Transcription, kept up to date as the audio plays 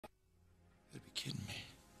kidding me?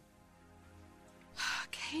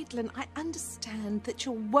 Caitlin, I understand that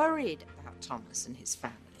you're worried about Thomas and his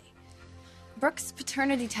family. Brooke's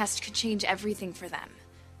paternity test could change everything for them.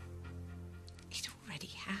 It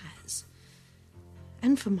already has.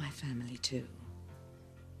 And for my family, too.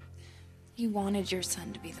 You wanted your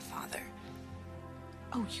son to be the father.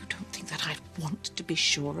 Oh, you don't think that I'd want to be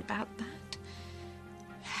sure about that?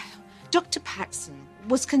 Dr. Paxson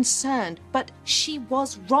was concerned, but she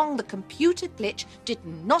was wrong. The computer glitch did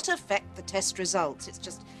not affect the test results. It's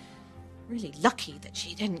just really lucky that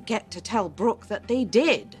she didn't get to tell Brooke that they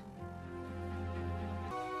did.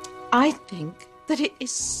 I think that it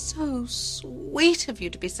is so sweet of you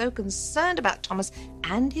to be so concerned about Thomas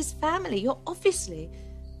and his family. You're obviously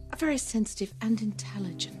a very sensitive and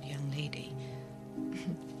intelligent young lady.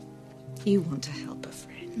 You want to help a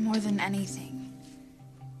friend. More than anything.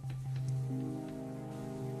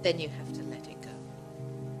 Then you have to let it go.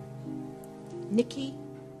 Nicky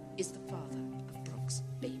is the father of Brooke's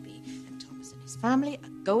baby, and Thomas and his family are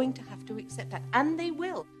going to have to accept that, and they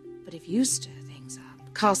will. But if you stir things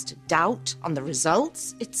up, cast a doubt on the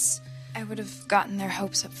results, I would have gotten their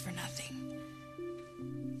hopes up for nothing.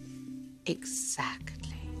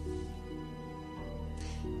 Exactly.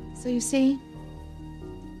 So you see,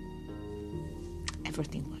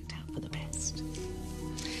 everything worked out for the best.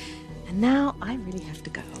 And now I really have to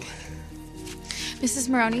go. Mrs.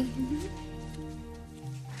 Maroney?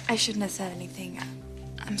 I shouldn't have said anything.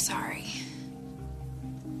 I'm sorry.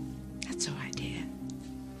 That's all right, dear.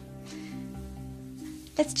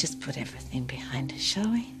 Let's just put everything behind us,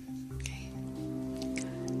 shall we? Okay.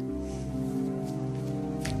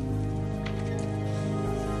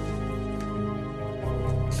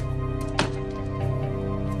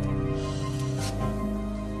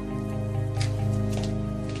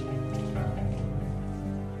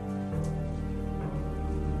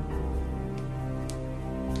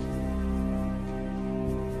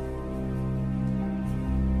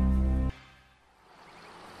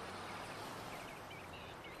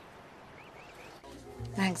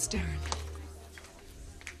 Thanks, Darren.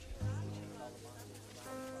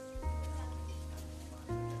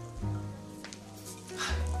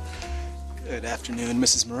 Good afternoon,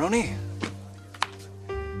 Mrs. Maroney.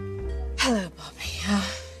 Hello, Bobby.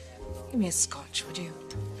 Give me a scotch, would you?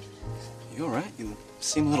 You all right? You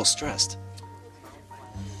seem a little stressed.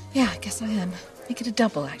 Yeah, I guess I am. Make it a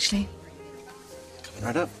double, actually. Coming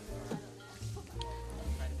right up.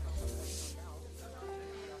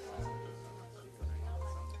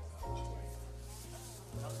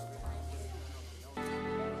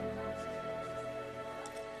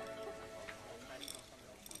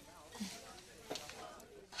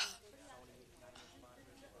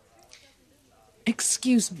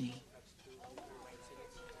 Excuse me.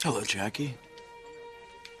 Hello, Jackie.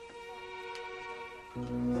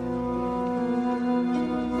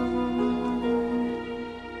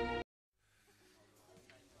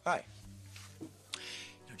 Hi.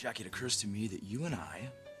 Jackie, it occurs to me that you and I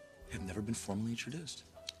have never been formally introduced.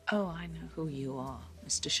 Oh, I know who you are,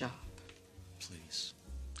 Mr. Sharp. Please,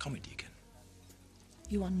 call me Deacon.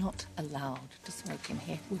 You are not allowed to smoke in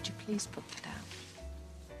here. Would you please put that out?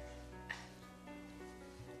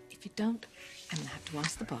 If you don't, I'm going to have to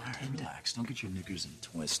ask the bartender. Relax. Don't get your knickers in a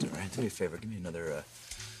twist, all right? Do me a favor. Give me another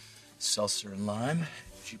seltzer and lime.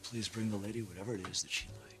 Would you please bring the lady whatever it is that she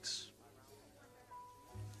likes?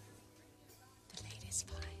 The lady's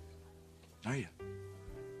fine. Are you?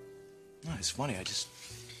 No, it's funny. I just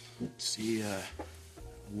see a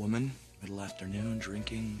woman, middle afternoon,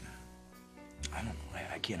 drinking. I don't know.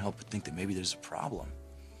 I can't help but think that maybe there's a problem.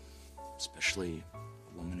 Especially a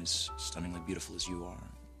woman as stunningly beautiful as you are.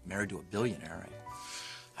 Married to a billionaire.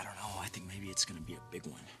 I don't know. I think maybe it's going to be a big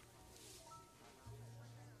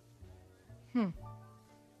one.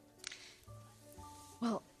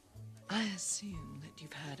 Well, I assume that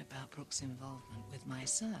you've heard about Brooke's involvement with my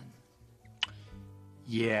son.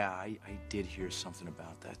 Yeah, I did hear something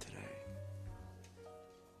about that today.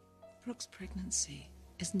 Brooke's pregnancy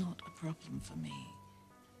is not a problem for me.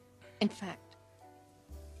 In fact,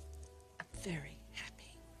 I'm very happy.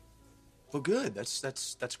 Well, good.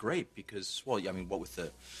 That's great because, well, I mean, what with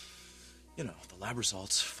the lab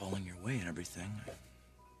results falling your way and everything,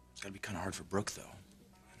 it's got to be kind of hard for Brooke, though.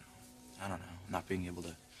 I don't know, not being able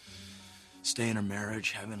to stay in her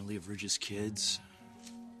marriage, having to leave Ridge's kids.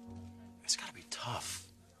 It's got to be tough,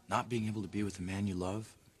 not being able to be with the man you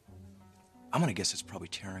love. I'm gonna guess it's probably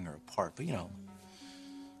tearing her apart, but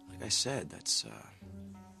like I said, that's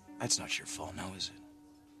not your fault now, is it?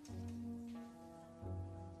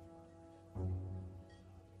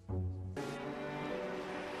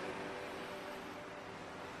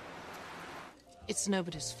 It's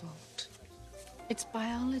nobody's fault. It's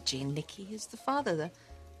biology. Nicky is the father. The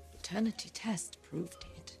paternity test proved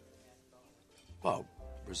it. Well,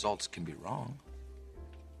 results can be wrong.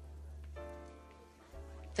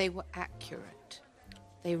 They were accurate.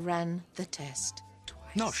 They ran the test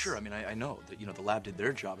twice. No, sure. I mean, I know that, the lab did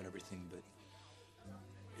their job and everything, but,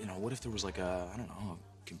 what if there was like a, I don't know,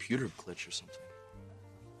 a computer glitch or something?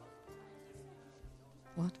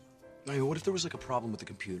 What? I mean, what if there was like a problem with the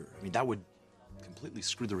computer? I mean, that would completely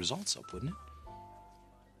screw the results up, wouldn't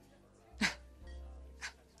it?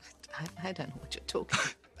 I don't know what you're talking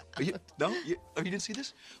about. No? You didn't see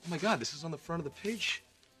this? Oh my God, this is on the front of the page.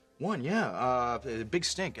 One, yeah. A big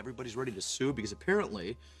stink. Everybody's ready to sue because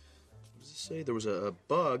apparently, what does it say? There was a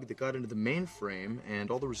bug that got into the mainframe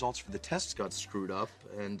and all the results for the tests got screwed up.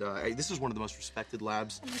 And this is one of the most respected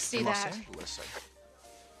labs Let me see in Los that. Angeles.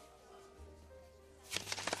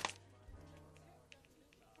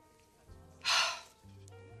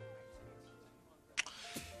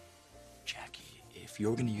 Jackie, if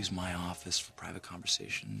you're going to use my office for private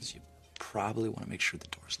conversations, you probably want to make sure the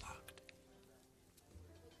door's locked.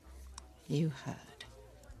 You heard.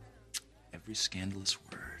 Every scandalous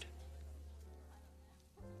word.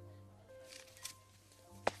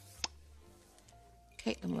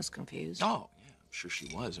 Caitlin was confused. Oh, yeah, I'm sure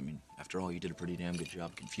she was. I mean, after all, you did a pretty damn good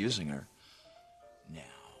job confusing her. Now,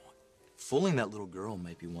 fooling that little girl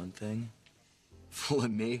might be one thing.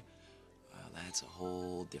 Fooling me, that's a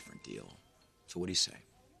whole different deal. So what do you say?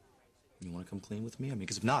 You want to come clean with me? I mean,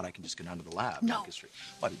 because if not, I can just go down to the lab. No.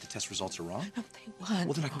 Why, the test results are wrong? No, they weren't.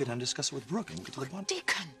 Well, then I can go down and discuss it with Brooke and we'll get to the bottom.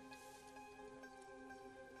 Deacon!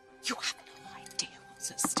 You have no idea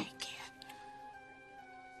what's at stake here.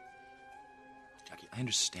 Jackie, I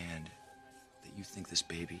understand that you think this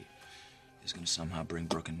baby is going to somehow bring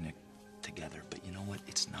Brooke and Nick together, but you know what?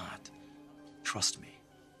 It's not. Trust me.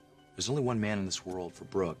 There's only one man in this world for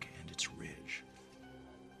Brooke, and it's Ridge.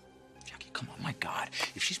 Jackie, come on, my God.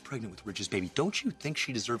 If she's pregnant with Ridge's baby, don't you think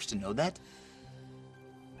she deserves to know that?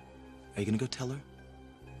 Are you going to go tell her?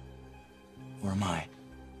 Or am I?